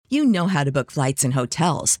You know how to book flights and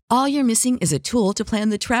hotels. All you're missing is a tool to plan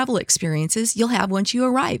the travel experiences you'll have once you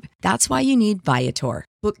arrive. That's why you need Viator.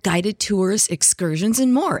 Book guided tours, excursions,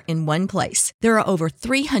 and more in one place. There are over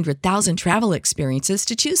 300,000 travel experiences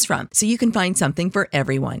to choose from, so you can find something for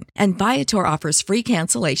everyone. And Viator offers free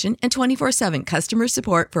cancellation and 24/7 customer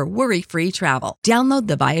support for worry-free travel. Download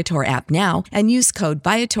the Viator app now and use code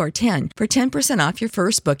Viator10 for 10% off your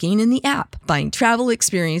first booking in the app. Find travel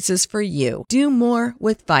experiences for you. Do more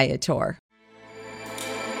with Viator.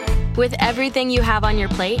 With everything you have on your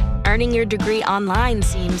plate, earning your degree online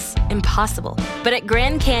seems impossible. But at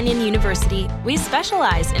Grand Canyon University, we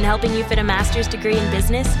specialize in helping you fit a master's degree in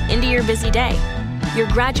business into your busy day. Your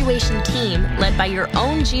graduation team, led by your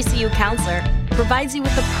own GCU counselor, provides you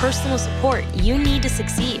with the personal support you need to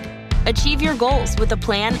succeed. Achieve your goals with a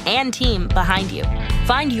plan and team behind you.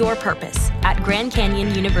 Find your purpose at Grand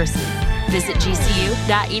Canyon University. Visit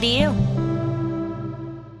gcu.edu.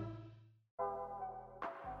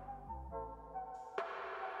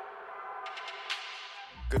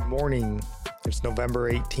 Good morning. It's November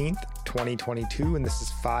 18th, 2022, and this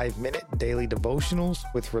is 5-Minute Daily Devotionals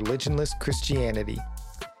with Religionless Christianity.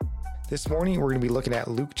 This morning, we're going to be looking at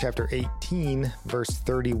Luke chapter 18, verse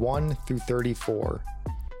 31 through 34.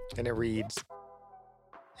 And it reads,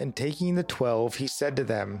 "And taking the 12, he said to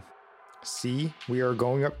them, 'See, we are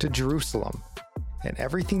going up to Jerusalem, and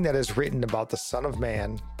everything that is written about the Son of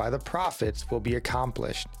Man by the prophets will be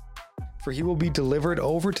accomplished. For he will be delivered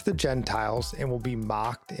over to the Gentiles and will be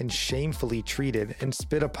mocked and shamefully treated and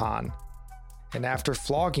spit upon. And after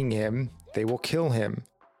flogging him, they will kill him.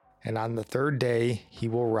 And on the third day he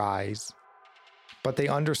will rise.' But they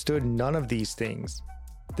understood none of these things.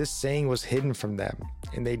 This saying was hidden from them,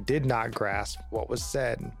 and they did not grasp what was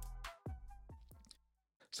said."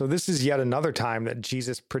 So this is yet another time that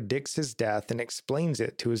Jesus predicts his death and explains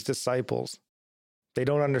it to his disciples. They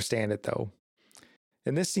don't understand it though.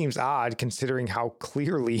 And this seems odd considering how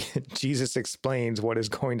clearly Jesus explains what is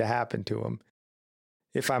going to happen to him.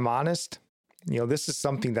 If I'm honest, this is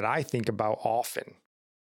something that I think about often.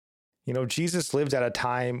 Jesus lived at a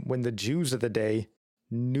time when the Jews of the day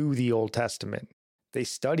knew the Old Testament. They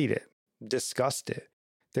studied it, discussed it.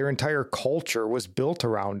 Their entire culture was built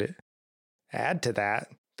around it. Add to that,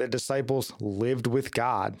 the disciples lived with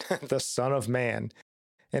God, the Son of Man,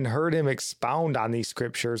 and heard him expound on these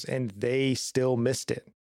scriptures, and they still missed it.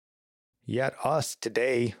 Yet us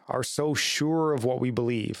today are so sure of what we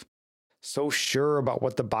believe, so sure about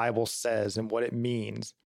what the Bible says and what it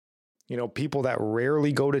means. People that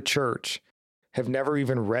rarely go to church, have never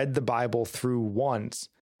even read the Bible through once,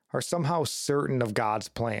 are somehow certain of God's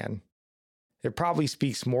plan. It probably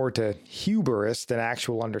speaks more to hubris than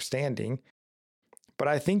actual understanding. But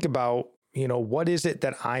I think about, what is it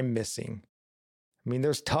that I'm missing?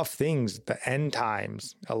 There's tough things, the end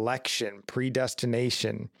times, election,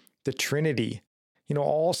 predestination, the Trinity,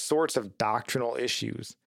 all sorts of doctrinal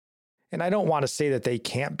issues. And I don't want to say that they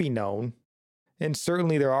can't be known. And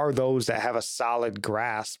certainly there are those that have a solid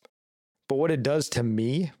grasp. But what it does to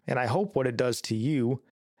me, and I hope what it does to you,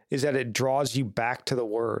 is that it draws you back to the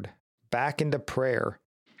Word, back into prayer,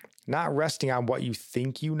 not resting on what you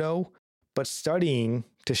think you know, but studying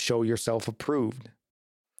to show yourself approved.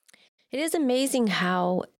 It is amazing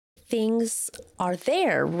how things are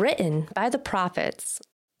there written by the prophets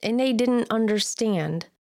and they didn't understand.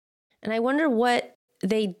 And I wonder what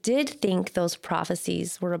they did think those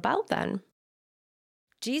prophecies were about then.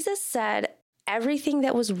 Jesus said everything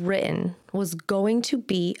that was written was going to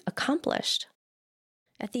be accomplished.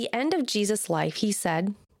 At the end of Jesus' life, he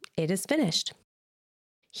said, "It is finished."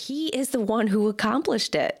 He is the one who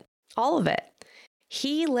accomplished it, all of it.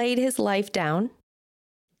 He laid his life down.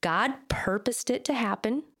 God purposed it to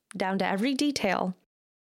happen, down to every detail.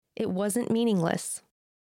 It wasn't meaningless.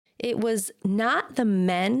 It was not the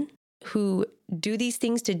men who do these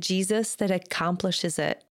things to Jesus that accomplishes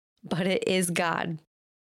it, but it is God.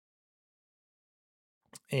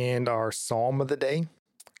 And our psalm of the day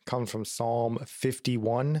comes from Psalm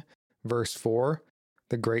 51, verse 4,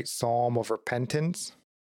 the great psalm of repentance.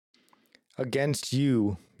 "Against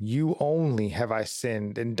you, you only have I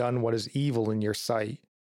sinned and done what is evil in your sight,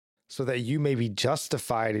 so that you may be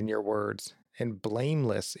justified in your words and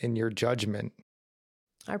blameless in your judgment."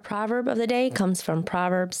 Our proverb of the day comes from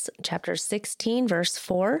Proverbs chapter 16, verse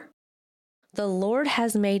 4. "The Lord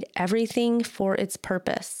has made everything for its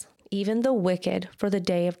purpose, even the wicked for the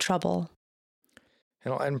day of trouble."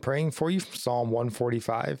 And I'll end praying for you from Psalm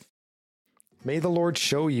 145. "May the Lord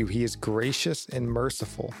show you he is gracious and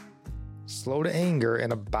merciful, slow to anger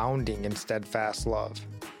and abounding in steadfast love,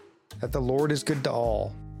 that the Lord is good to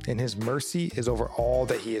all, and his mercy is over all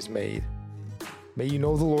that he has made. May you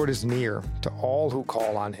know the Lord is near to all who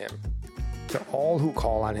call on him,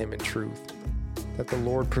 in truth, that the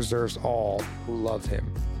Lord preserves all who love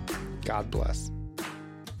him. God bless.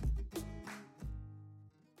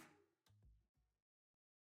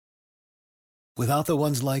 Without the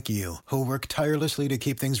ones like you, who work tirelessly to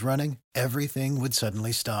keep things running, everything would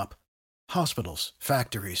suddenly stop. Hospitals,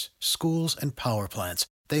 factories, schools, and power plants,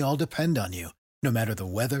 they all depend on you. No matter the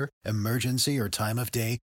weather, emergency, or time of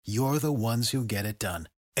day, you're the ones who get it done.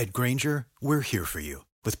 At Grainger, we're here for you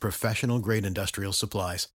with professional-grade industrial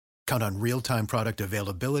supplies. Count on real-time product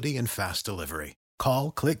availability and fast delivery. Call,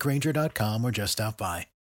 click Grainger.com, or just stop by.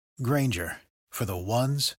 Grainger, for the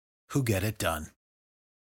ones who get it done.